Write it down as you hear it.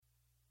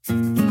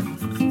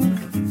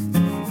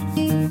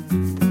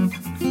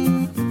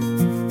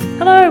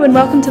Hello and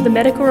welcome to The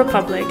Medical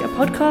Republic, a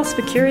podcast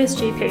for curious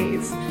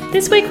GPs.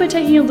 This week we're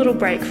taking a little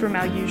break from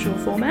our usual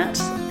format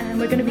and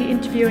we're going to be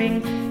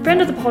interviewing friend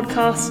of the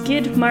podcast,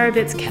 Gid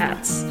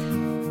Morovitz-Katz.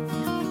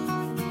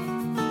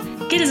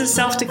 Gid is a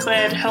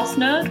self-declared health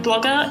nerd,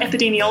 blogger,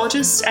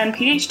 epidemiologist and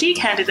PhD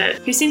candidate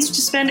who seems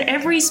to spend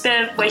every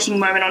spare waking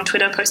moment on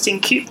Twitter posting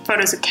cute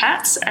photos of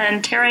cats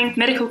and tearing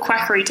medical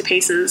quackery to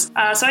pieces.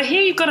 So I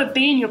hear you've got a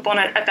bee in your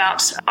bonnet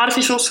about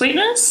artificial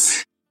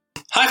sweeteners?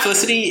 Hi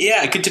Felicity,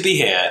 yeah, good to be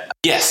here.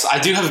 Yes, I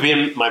do have a bee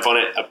in my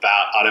bonnet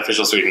about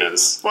artificial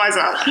sweeteners. Why is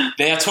that?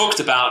 They are talked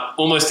about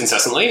almost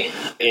incessantly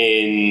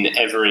in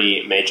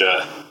every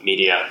major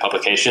media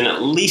publication,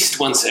 at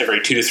least once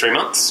every 2 to 3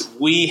 months.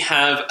 We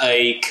have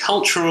a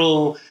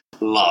cultural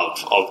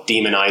love of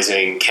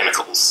demonizing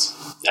chemicals.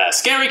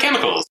 Scary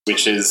chemicals,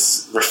 which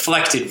is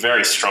reflected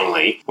very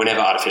strongly whenever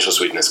artificial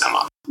sweeteners come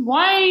up.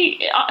 Why,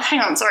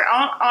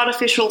 aren't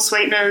artificial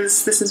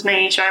sweeteners, this is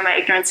me showing my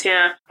ignorance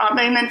here, aren't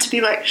they meant to be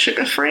like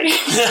sugar-free?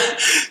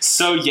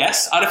 So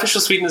yes,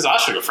 artificial sweeteners are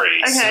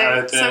sugar-free.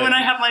 Okay, so when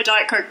I have my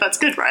Diet Coke, that's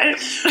good, right?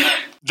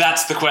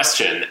 That's the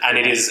question, and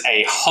it is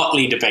a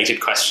hotly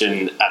debated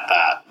question at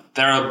that.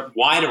 There are a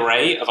wide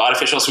array of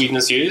artificial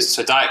sweeteners used.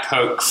 So Diet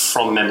Coke,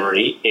 from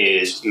memory,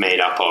 is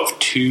made up of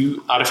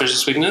 2 artificial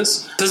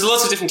sweeteners. There's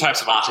lots of different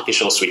types of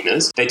artificial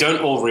sweeteners. They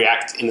don't all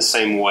react in the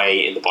same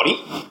way in the body,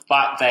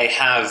 but they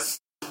have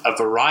a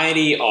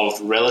variety of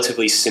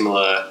relatively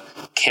similar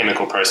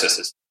chemical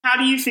processes. How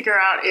do you figure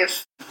out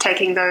if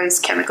taking those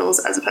chemicals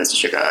as opposed to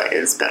sugar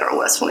is better or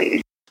worse for you?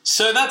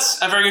 So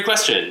that's a very good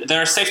question.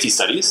 There are safety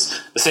studies.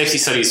 The safety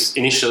studies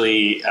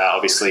initially,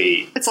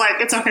 obviously... It's like,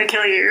 it's not going to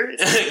kill you.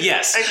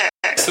 Yes. Okay.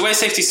 So the way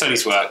safety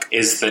studies work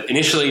is that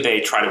initially they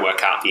try to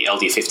work out the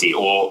LD50,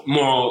 or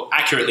more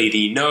accurately,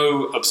 the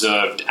no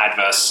observed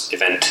adverse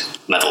event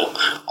level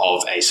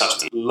of a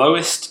substance.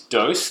 Lowest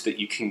dose that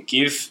you can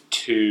give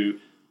to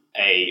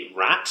a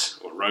rat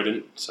or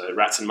rodent, so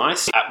rats and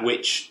mice, at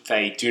which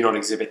they do not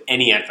exhibit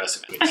any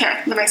adverse event.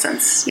 Okay, that makes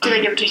sense. Do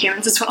they give it to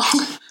humans as well?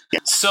 Yeah.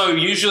 So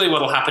usually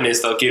what will happen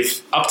is they'll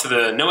give up to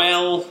the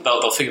NOAEL,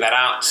 they'll figure that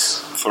out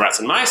for rats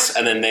and mice,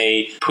 and then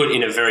they put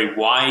in a very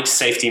wide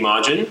safety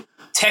margin.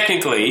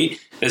 Technically,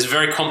 there's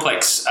very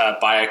complex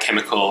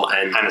biochemical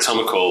and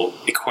anatomical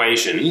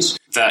equations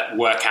that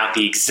work out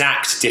the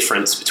exact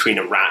difference between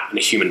a rat and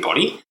a human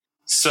body.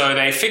 So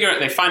they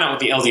find out what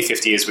the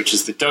LD50 is, which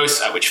is the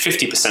dose at which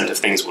 50% of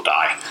things will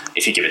die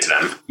if you give it to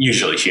them,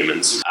 usually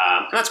humans.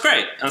 And that's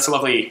great. And that's a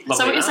lovely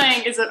So what you're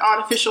saying is that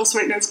artificial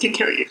sweeteners can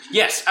kill you?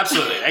 Yes,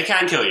 absolutely. They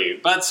can kill you.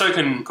 But so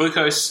can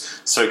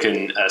glucose, so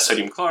can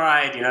sodium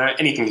chloride,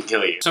 anything can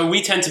kill you. So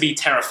we tend to be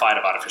terrified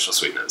of artificial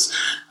sweeteners.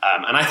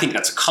 And I think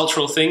that's a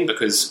cultural thing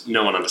because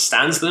no one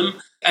understands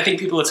them. I think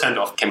people are turned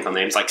off chemical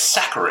names like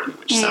saccharin,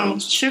 which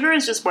sounds... Sugar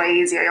is just way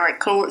easier. You're like,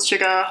 cool, it's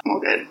sugar,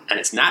 all good. And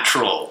it's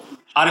natural.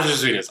 Artificial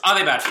sweeteners, are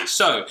they bad for you?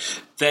 So,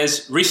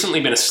 there's recently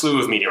been a slew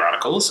of media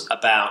articles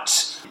about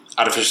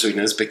artificial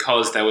sweeteners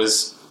because there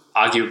was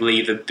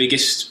arguably the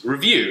biggest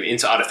review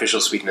into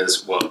artificial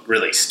sweeteners were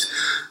released.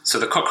 So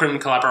the Cochrane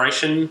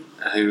collaboration,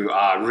 who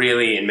are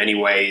really in many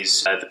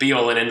ways the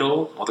be-all and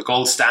end-all, or the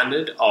gold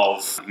standard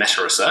of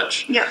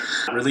meta-research,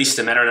 released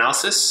a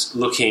meta-analysis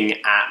looking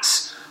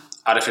at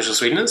artificial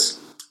sweeteners.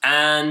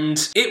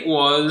 And it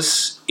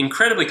was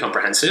incredibly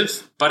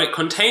comprehensive, but it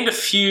contained a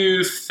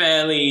few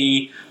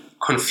fairly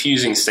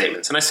confusing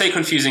statements. And I say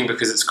confusing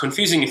because it's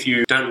confusing if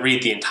you don't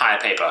read the entire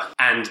paper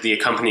and the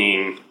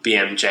accompanying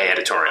BMJ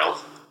editorial.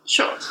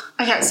 Sure.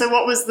 Okay, so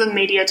what was the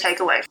media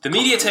takeaway? The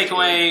media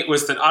takeaway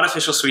was that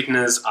artificial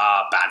sweeteners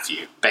are bad for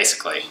you,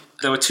 basically.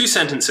 There were 2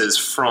 sentences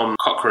from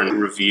Cochrane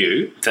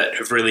Review that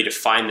have really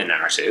defined the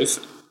narrative.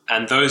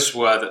 And those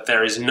were that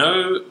there is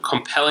no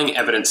compelling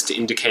evidence to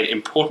indicate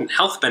important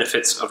health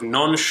benefits of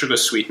non-sugar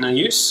sweetener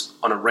use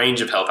on a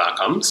range of health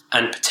outcomes,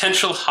 and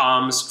potential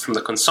harms from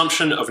the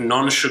consumption of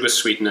non-sugar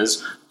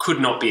sweeteners could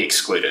not be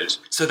excluded.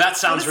 So that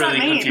sounds really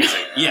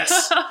confusing.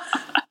 Yes.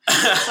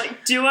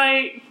 Like, do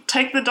I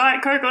take the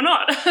Diet Coke or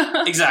not?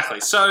 Exactly.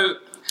 So,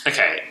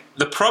 okay,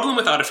 the problem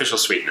with artificial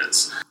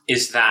sweeteners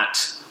is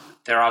that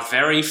there are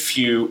very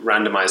few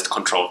randomized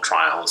controlled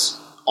trials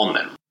on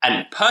them.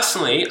 And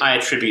personally, I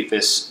attribute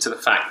this to the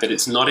fact that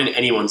it's not in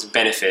anyone's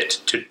benefit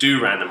to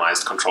do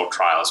randomized controlled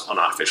trials on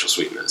artificial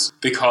sweeteners,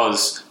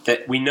 because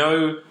that we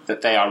know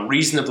that they are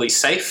reasonably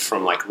safe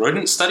from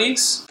rodent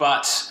studies,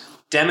 but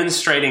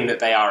demonstrating that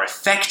they are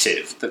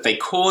effective, that they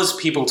cause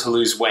people to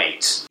lose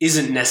weight,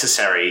 isn't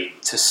necessary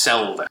to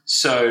sell them.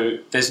 So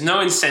there's no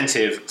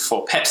incentive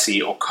for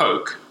Pepsi or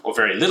Coke, or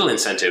very little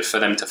incentive for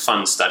them to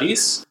fund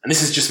studies. And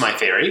this is just my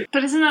theory.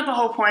 But isn't that the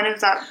whole point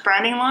of that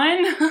branding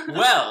line?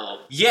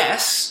 Well,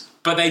 yes,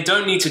 but they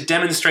don't need to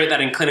demonstrate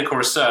that in clinical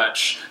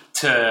research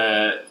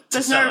to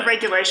There's no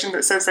regulation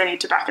that says they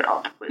need to back it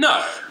up.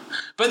 No.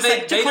 But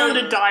they call don't...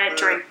 it a diet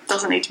drink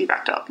doesn't need to be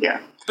backed up, yeah.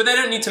 But they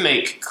don't need to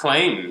make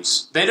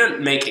claims. They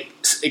don't make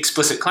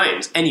explicit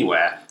claims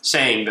anywhere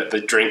saying that the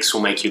drinks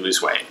will make you lose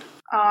weight.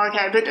 Oh,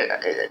 okay. But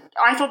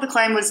I thought the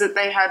claim was that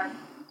they had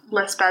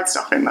less bad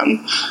stuff in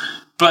them.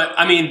 But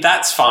I mean,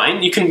 that's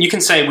fine. You can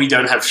say we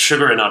don't have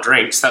sugar in our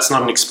drinks. That's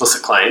not an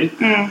explicit claim.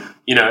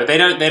 You know, they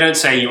don't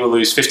say you will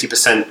lose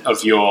 50%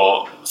 of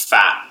your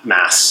fat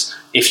mass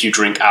if you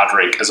drink our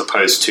drink as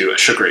opposed to a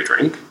sugary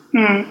drink.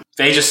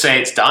 They just say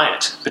it's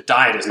diet, but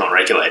diet is not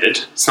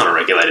regulated. It's not a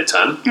regulated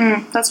term.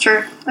 That's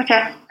true.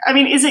 Okay. I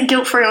mean, is it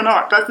guilt-free or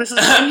not? But this is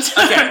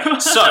okay.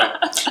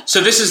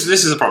 So this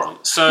is the problem.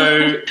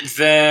 So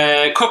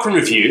the Cochrane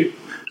review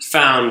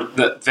found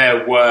that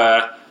there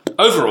were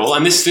overall,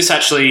 and this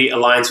actually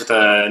aligns with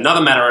another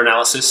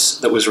meta-analysis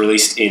that was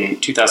released in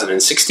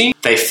 2016.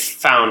 They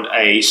found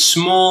a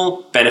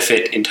small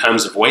benefit in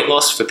terms of weight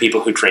loss for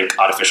people who drink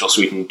artificial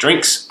sweetened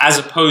drinks as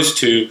opposed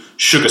to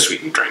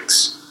sugar-sweetened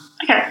drinks.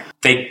 Okay.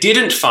 They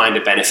didn't find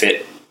a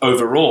benefit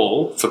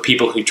overall for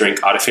people who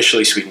drink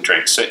artificially sweetened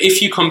drinks. So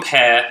if you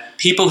compare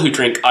people who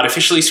drink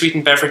artificially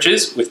sweetened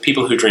beverages with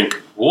people who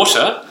drink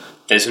water,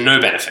 there's no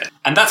benefit.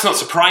 And that's not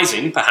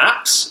surprising,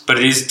 perhaps, but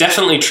it is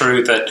definitely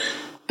true that...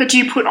 But do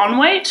you put on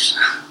weight?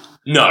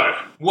 No.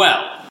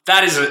 Well,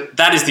 that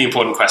is the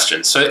important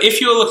question. So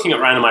if you're looking at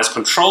randomized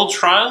controlled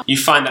trial, you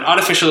find that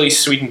artificially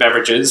sweetened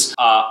beverages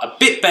are a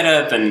bit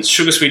better than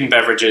sugar-sweetened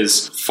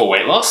beverages for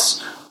weight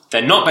loss.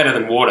 They're not better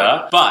than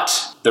water,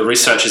 but the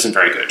research isn't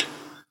very good.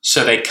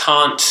 So they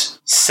can't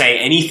say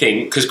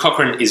anything, because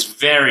Cochrane is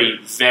very,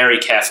 very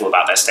careful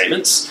about their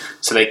statements.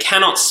 So they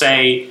cannot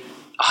say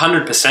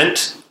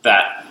 100%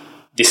 that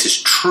this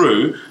is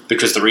true,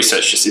 because the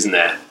research just isn't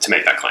there to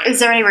make that claim. Is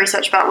there any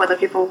research about whether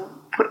people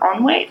put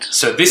on weight?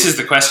 So this is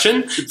the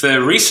question. The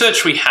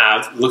research we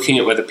have looking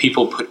at whether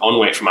people put on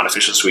weight from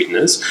artificial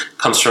sweeteners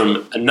comes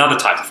from another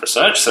type of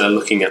research. So they're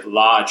looking at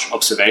large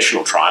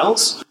observational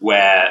trials,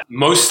 where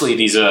mostly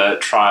these are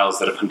trials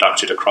that are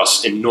conducted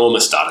across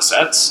enormous data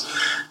sets.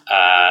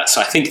 So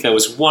I think there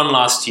was one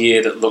last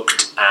year that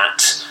looked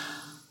at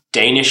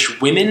Danish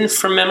women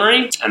from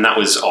memory, and that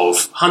was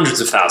of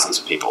hundreds of thousands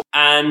of people.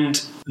 And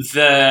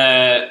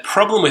the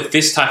problem with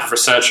this type of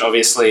research,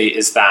 obviously,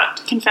 is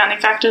that confounding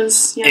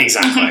factors. Yeah.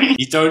 Exactly.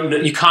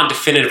 You can't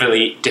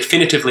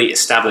definitively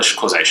establish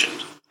causation.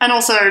 And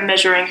also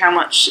measuring how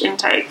much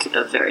intake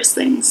of various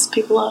things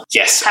people are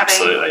having.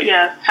 Absolutely.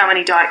 Yeah. How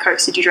many Diet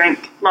Cokes did you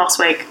drink last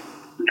week?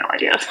 No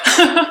idea.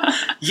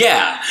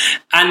 Yeah.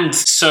 And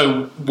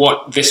so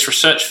what this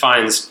research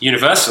finds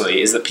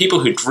universally is that people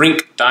who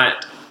drink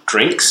diet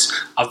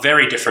drinks are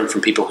very different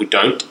from people who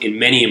don't in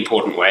many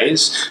important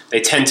ways. They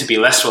tend to be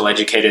less well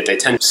educated, they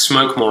tend to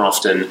smoke more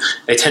often,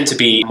 they tend to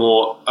be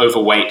more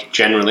overweight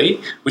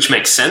generally, which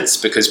makes sense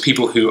because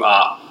people who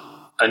are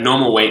a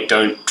normal weight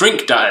don't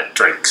drink diet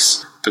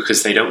drinks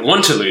because they don't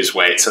want to lose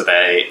weight, so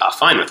they are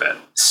fine with it.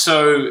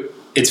 So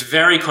it's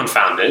very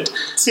confounded.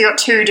 So you've got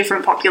two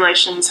different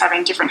populations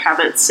having different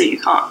habits, so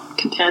you can't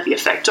compare the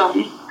effect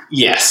on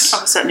Yes.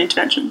 of a certain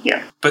intervention,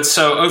 yeah. But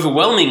so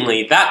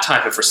overwhelmingly, that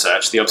type of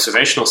research, the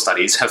observational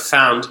studies, have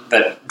found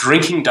that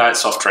drinking diet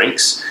soft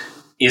drinks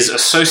is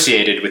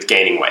associated with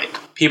gaining weight.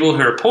 People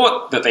who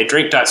report that they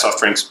drink diet soft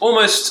drinks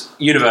almost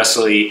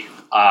universally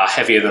are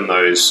heavier than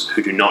those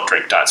who do not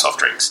drink diet soft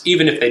drinks,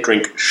 even if they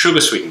drink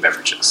sugar-sweetened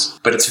beverages.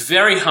 But it's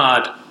very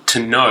hard to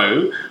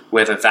know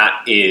whether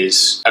that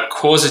is a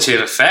causative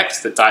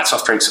effect, that diet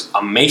soft drinks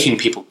are making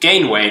people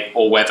gain weight,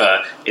 or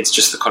whether it's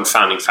just the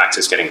confounding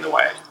factors getting in the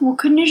way. Well,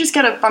 couldn't you just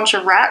get a bunch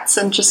of rats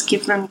and just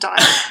give them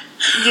diet,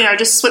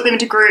 just split them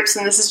into groups,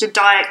 and this is your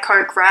Diet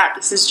Coke rat,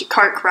 this is your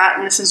Coke rat,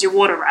 and this is your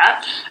water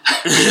rat.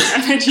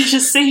 And then you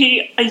just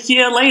see a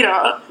year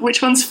later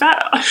which one's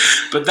fatter.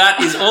 But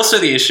that is also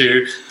the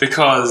issue,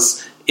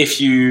 because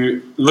if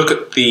you look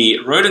at the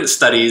rodent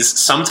studies,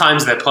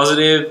 sometimes they're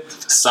positive,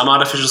 some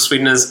artificial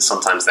sweeteners,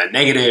 sometimes they're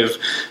negative.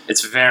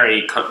 It's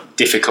very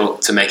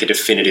difficult to make a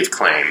definitive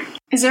claim.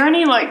 Is there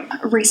any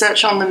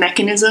research on the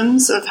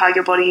mechanisms of how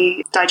your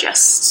body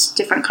digests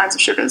different kinds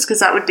of sugars? Because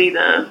that would be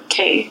the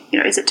key.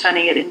 Is it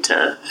turning it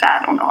into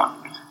fat or not?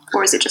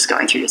 Or is it just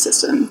going through your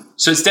system?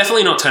 So it's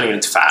definitely not turning it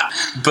into fat.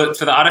 But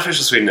for the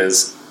artificial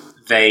sweeteners,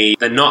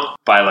 they're not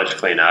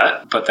biologically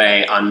inert, but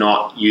they are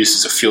not used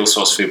as a fuel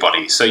source for your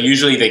body. So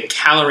usually the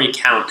calorie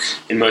count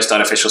in most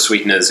artificial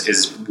sweeteners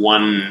is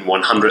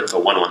 1/100th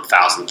or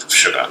 1/1000th of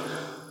sugar.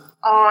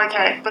 Oh,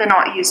 okay. But they're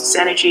not used as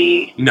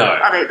energy. No.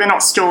 They're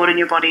not stored in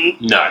your body.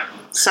 No.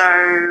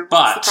 So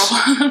what's the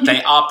problem?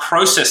 They are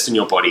processed in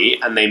your body,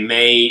 and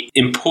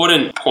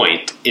important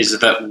point is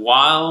that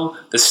while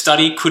the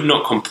study could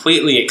not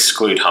completely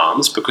exclude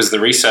harms, because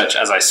the research,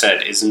 as I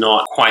said, is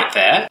not quite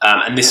there,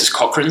 and this is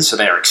Cochrane, so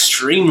they are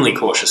extremely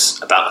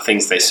cautious about the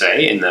things they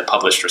say in their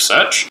published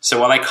research. So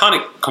while they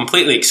can't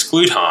completely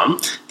exclude harm,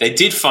 they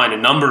did find a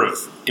number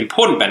of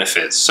important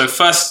benefits. So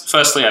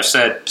firstly, I've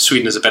said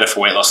sweeteners are better for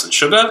weight loss than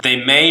sugar. They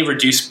may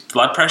reduce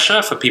blood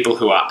pressure for people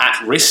who are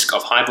at risk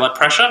of high blood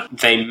pressure.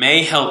 They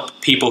may help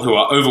people who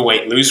are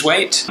overweight lose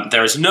weight.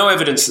 There is no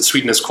evidence that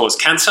sweeteners cause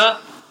cancer,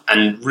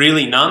 and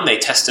really none. They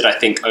tested, I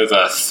think,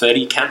 over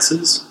 30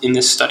 cancers in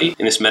this study,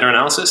 in this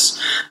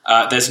meta-analysis.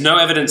 There's no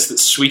evidence that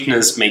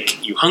sweeteners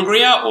make you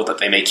hungrier or that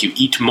they make you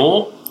eat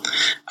more.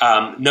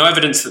 No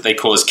evidence that they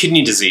cause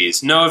kidney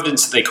disease. No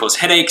evidence that they cause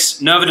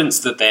headaches. No evidence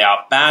that they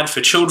are bad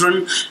for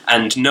children.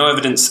 And no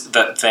evidence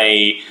that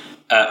they...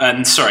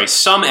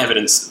 some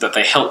evidence that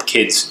they help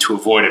kids to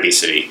avoid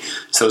obesity.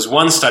 So there was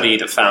one study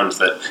that found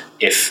that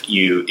if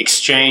you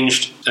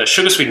exchanged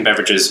sugar-sweetened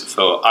beverages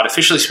for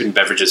artificially sweetened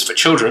beverages for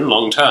children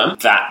long-term,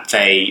 that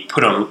they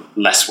put on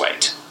less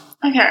weight.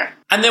 Okay.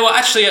 And there were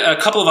actually a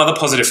couple of other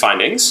positive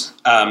findings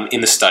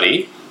in the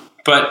study,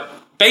 but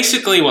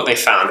basically what they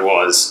found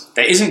was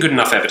there isn't good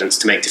enough evidence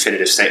to make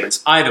definitive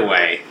statements either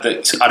way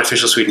that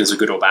artificial sweeteners are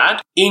good or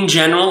bad. In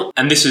general,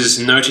 and this is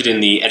noted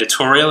in the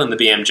editorial in the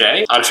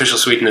BMJ, artificial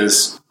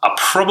sweeteners are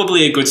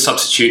probably a good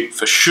substitute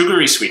for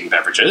sugary sweetened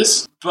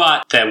beverages,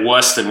 but they're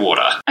worse than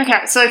water.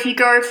 Okay, so if you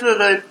go for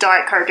the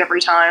Diet Coke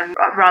every time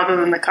rather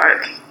than the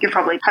Coke, you're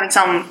probably having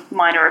some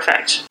minor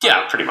effect.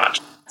 Yeah, pretty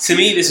much. To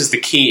me, this is the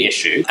key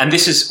issue, and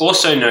this is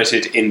also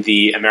noted in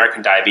the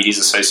American Diabetes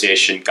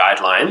Association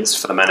guidelines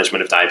for the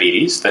management of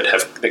diabetes that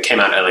came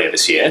out earlier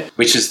this year,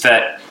 which is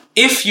that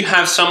if you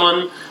have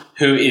someone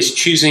who is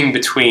choosing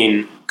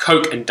between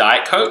Coke and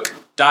Diet Coke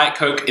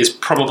is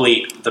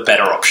probably the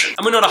better option.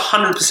 And we're not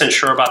 100%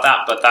 sure about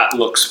that, but that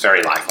looks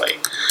very likely.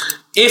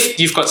 If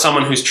you've got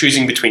someone who's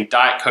choosing between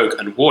Diet Coke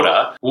and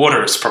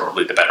water is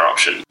probably the better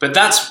option. But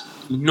that's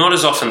not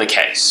as often the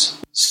case.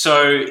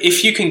 So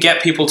if you can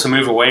get people to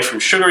move away from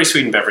sugary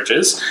sweetened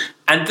beverages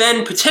and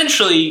then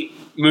potentially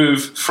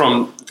move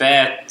from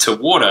there to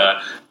water,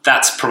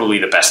 that's probably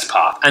the best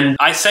path. And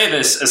I say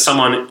this as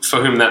someone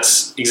for whom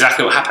that's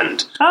exactly what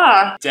happened.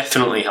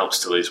 Definitely helps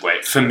to lose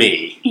weight, for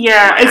me.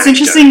 Yeah, it's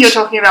interesting you're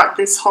talking about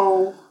this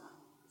whole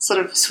sort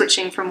of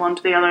switching from one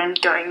to the other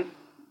and going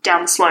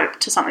down the slope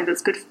to something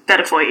that's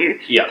better for you.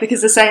 Yeah.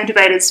 Because the same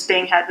debate is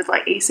being had with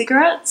like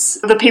e-cigarettes.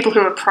 The people who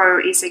are pro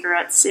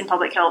e-cigarettes in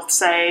public health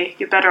say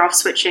you're better off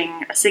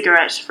switching a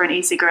cigarette for an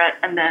e-cigarette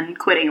and then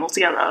quitting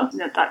altogether.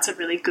 That's a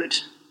really good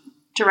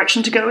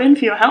direction to go in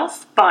for your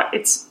health, but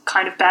it's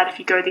kind of bad if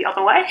you go the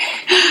other way.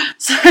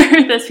 So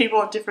there's people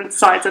on different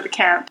sides of the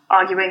camp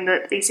arguing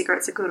that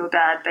e-cigarettes are good or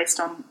bad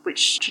based on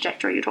which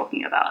trajectory you're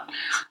talking about.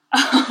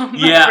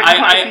 Yeah,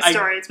 I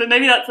stories, but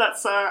maybe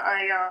that's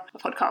a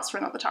podcast for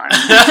another time.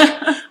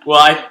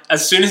 Well,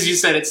 as soon as you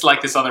said it's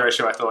like this other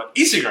issue, I thought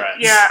e-cigarettes.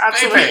 Yeah,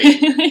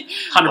 absolutely.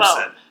 100%.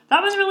 Well,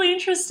 that was really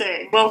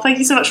interesting. Well, thank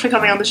you so much for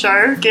coming on the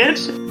show, Gid.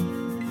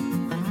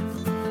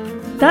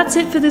 That's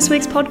it for this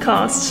week's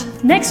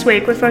podcast. Next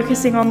week, we're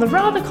focusing on the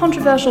rather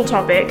controversial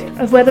topic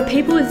of whether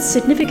people with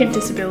significant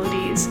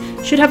disabilities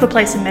should have a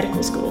place in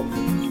medical school.